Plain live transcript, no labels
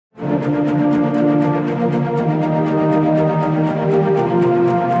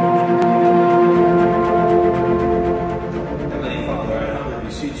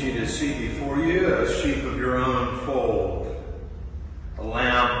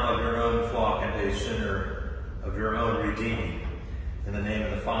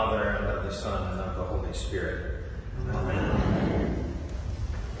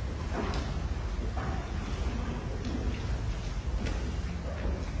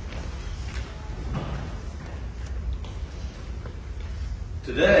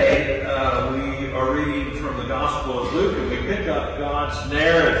Today, we are reading from the Gospel of Luke, and we pick up God's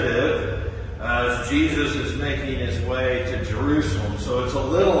narrative as Jesus is making his way to Jerusalem. So it's a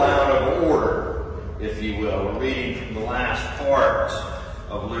little out of order, if you will. We're reading from the last part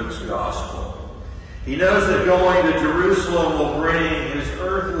of Luke's Gospel. He knows that going to Jerusalem will bring his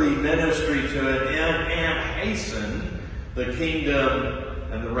earthly ministry to an end and hasten the kingdom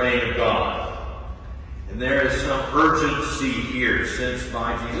and the reign of God. And there is some urgency here sensed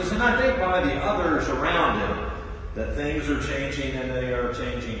by Jesus, and I think by the others around him, that things are changing and they are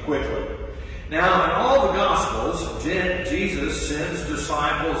changing quickly. Now, in all the Gospels, Jesus sends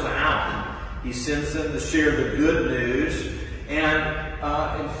disciples out. He sends them to share the good news.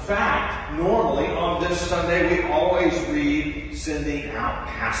 And in fact, normally on this Sunday, we always read sending out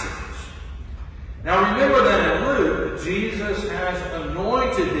passages. Now, remember that in Luke, Jesus has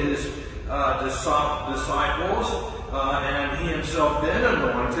anointed his disciples, and he himself been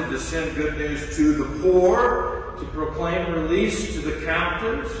anointed to send good news to the poor, to proclaim release to the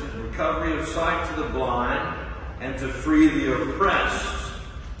captives, and recovery of sight to the blind, and to free the oppressed.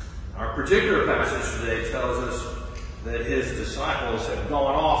 Our particular passage today tells us that his disciples have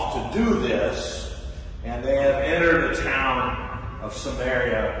gone off to do this, and they have entered the town of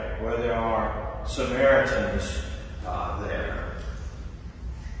Samaria, where there are Samaritans there.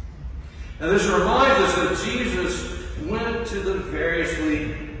 Now this reminds us that Jesus went to the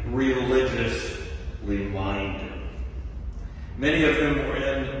variously religiously minded. Many of them were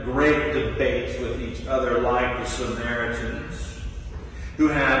in great debates with each other, like the Samaritans, who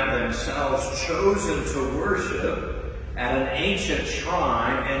had themselves chosen to worship at an ancient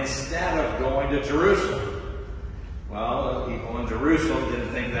shrine instead of going to Jerusalem. Well, the people in Jerusalem didn't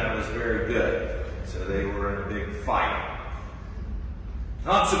think that was very good, so they were in a big fight.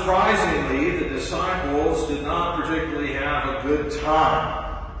 Not surprisingly, the disciples did not particularly have a good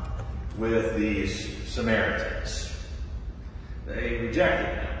time with these Samaritans. They rejected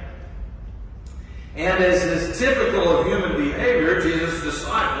them. And as is typical of human behavior, Jesus'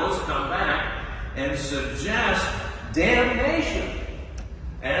 disciples come back and suggest damnation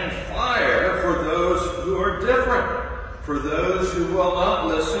and fire for those who are different, for those who will not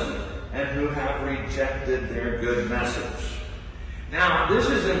listen and who have rejected their good message. Now, this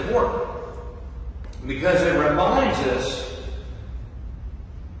is important because it reminds us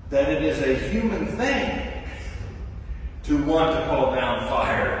that it is a human thing to want to call down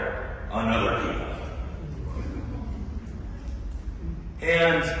fire on other people.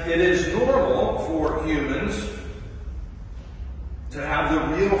 And it is normal for humans to have the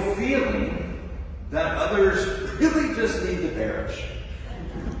real feeling that others really just need to perish.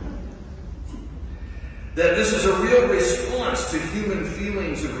 That this is a real response to human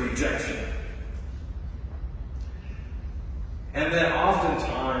feelings of rejection. And that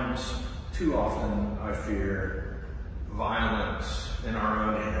oftentimes, too often, I fear, violence in our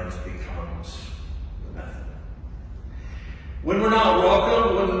own hands becomes the method. When we're not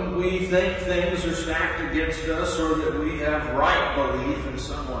welcome, when we think things are stacked against us, or that we have right belief and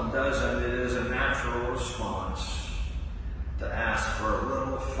someone doesn't, it is a natural response to ask for a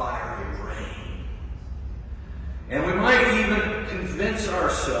little fiery rain. And we might even convince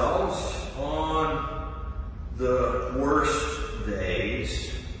ourselves on the worst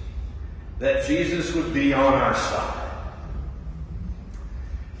days that Jesus would be on our side.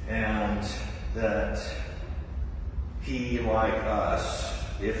 And that he, like us,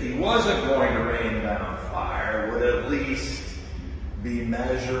 if he wasn't going to rain down fire, would at least be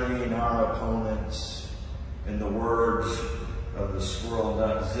measuring our opponents in the words of the Squirrel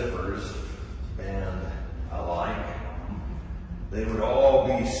Nut Zippers band alike. They would all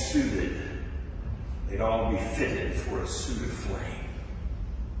be suited. They'd all be fitted for a suit of flame.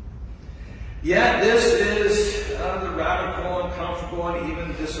 Yet this is the radical, uncomfortable, and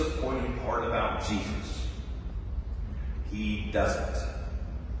even disappointing part about Jesus. He doesn't.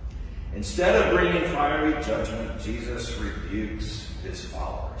 Instead of bringing fiery judgment, Jesus rebukes his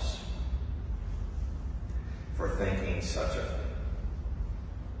followers for thinking such a thing.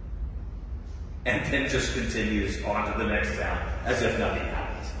 And then just continues on to the next town as if nothing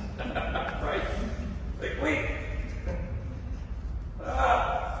happened.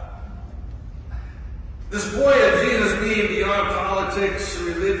 politics,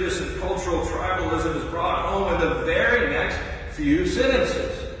 religious, and cultural tribalism is brought home in the very next few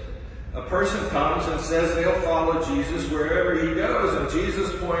sentences. A person comes and says they'll follow Jesus wherever he goes, and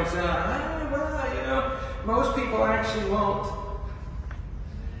Jesus points out, most people actually won't.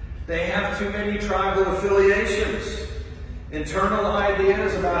 They have too many tribal affiliations, internal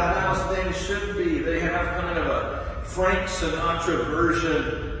ideas about how things should be. They have kind of a Frank Sinatra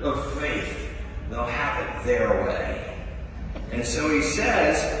version of faith. They'll have it their way. And so he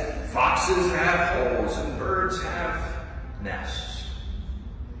says, foxes have holes and birds have nests.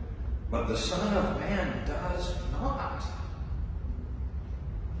 But the Son of Man does not.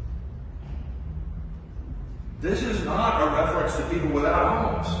 This is not a reference to people without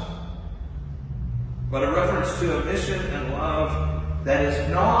homes, but a reference to a mission and love that is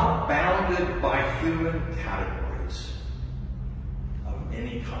not bounded by human categories of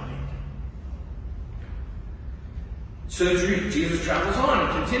any kind. So Jesus travels on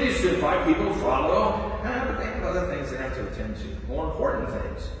and continues to invite people to follow, but they have other things they have to attend to, more important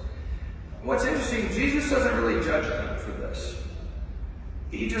things. What's interesting, Jesus doesn't really judge them for this.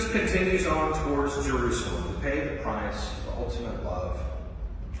 He just continues on towards Jerusalem to pay the price of ultimate love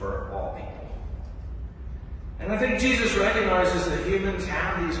for all people. And I think Jesus recognizes that humans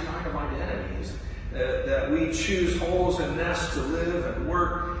have these kind of identities, that we choose holes and nests to live and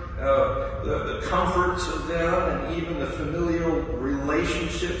work, the comforts of them, and even the familial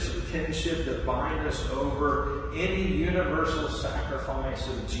relationships of kinship that bind us over any universal sacrifice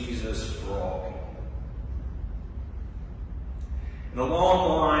of Jesus for all people. In a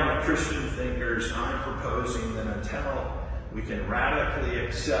long line of Christian thinkers, I'm proposing that until we can radically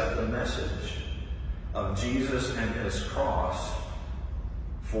accept the message of Jesus and his cross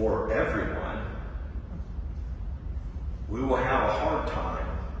for everyone, we will have a hard time,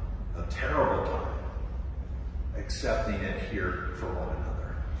 a terrible time, accepting it here for one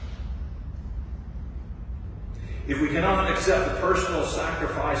another. If we cannot accept the personal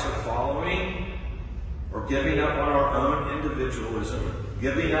sacrifice of following, or giving up on our own individualism,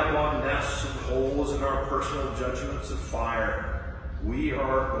 giving up on nests and holes in our personal judgments of fire, we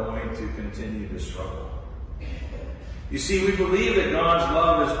are going to continue to struggle. You see, we believe that God's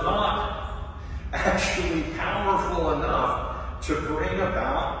love is not actually powerful enough to bring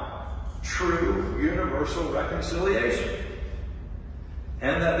about true universal reconciliation,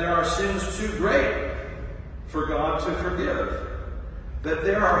 and that there are sins too great for God to forgive, that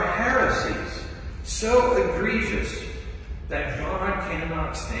there are heresies so egregious that God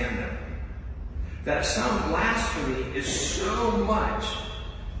cannot stand them, that some blasphemy is so much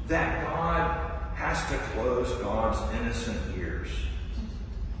that God has to close God's innocent ears,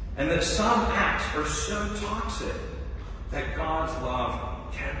 and that some acts are so toxic that God's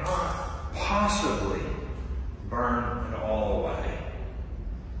love cannot possibly burn it all away.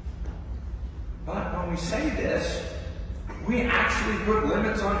 But when we say this, we actually put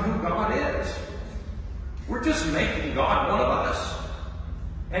limits on who God is. We're just making God one of us.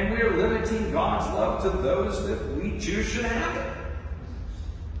 And we're limiting God's love to those that we choose should have it.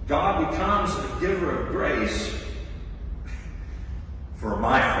 God becomes a giver of grace for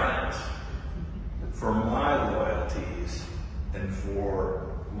my friends, for my loyalties, and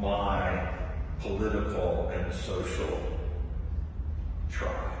for my political and social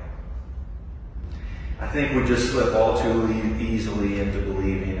tribe. I think we just slip all too easily into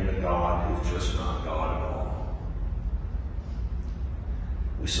believing in a God who's just not God at all.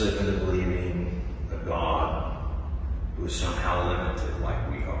 We slip into believing a God who is somehow limited like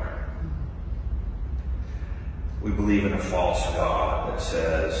we are. We believe in a false God that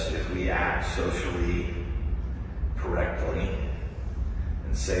says if we act socially correctly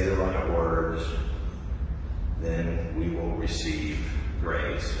and say the right words, then we will receive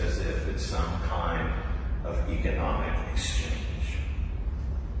grace, as if it's some kind of economic exchange.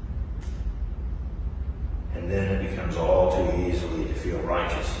 And then it becomes all too easily to feel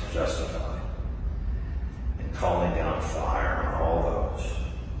righteous and justified, and calling down fire on all those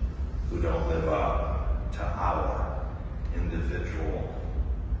who don't live up to our individual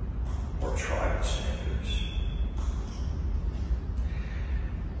or tribal standards.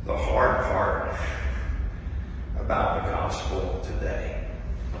 The hard part about the gospel today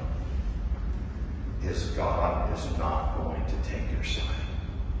is God is not going to take your side.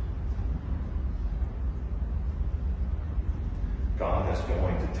 God is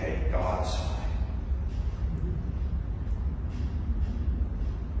going to take God's side.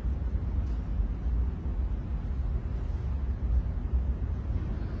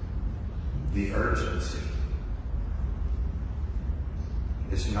 The urgency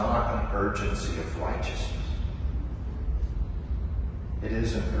is not an urgency of righteousness. It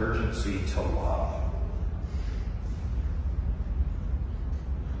is an urgency to love.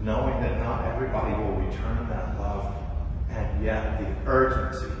 Knowing that not everybody will return that love, and yet the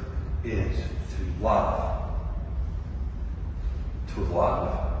urgency is to love. To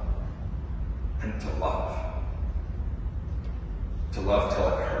love and to love. To love till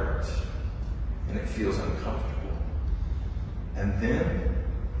it hurts and it feels uncomfortable. And then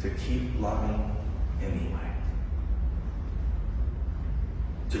to keep loving anyway.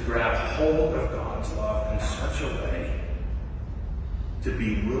 To grab hold of God's love in such a way to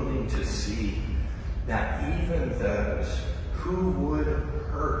be willing to see that even those who would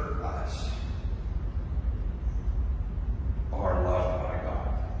hurt us are loved by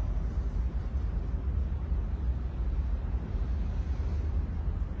God.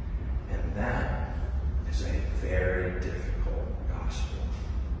 And that is a very difficult gospel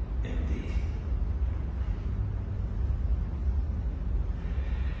indeed.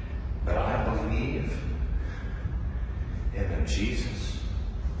 But I believe in a Jesus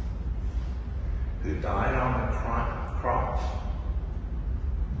who died on the cross,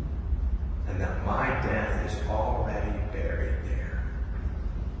 and that my death is already buried there.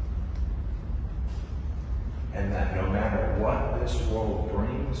 And that no matter what this world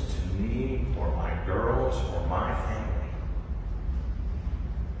brings to me or my girls or my family,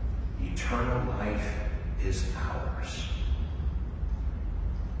 eternal life is ours.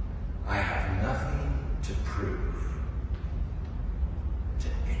 I have nothing to prove to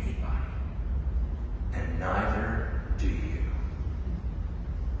anybody, and neither do you.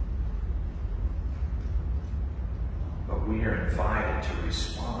 But we are invited to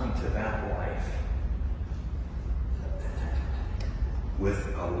respond to that life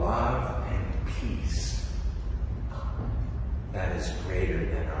with a love and peace that is greater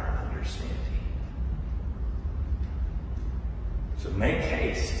than our understanding. So make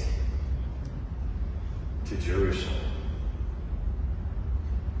haste to Jerusalem.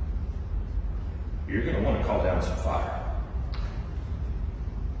 You're going to want to call down some fire.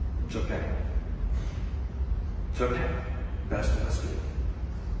 It's okay. It's okay. Best of us do.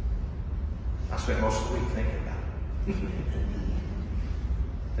 I spent most of the week thinking about it.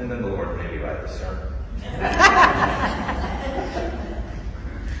 And then the Lord made me write the sermon.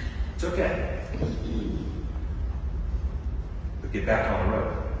 It's okay. But get back on the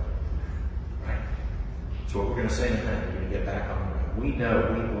road. Right? So what we're going to say in a minute, we're going to get back on the road. We know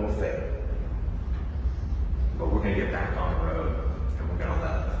we will fail. But we're going to get back on the road, and we're going to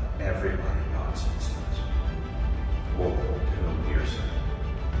love everybody God sends us. We'll do them here soon.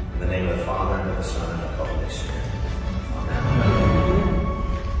 In the name of the Father, and of the Son, and of the Holy Spirit. Amen.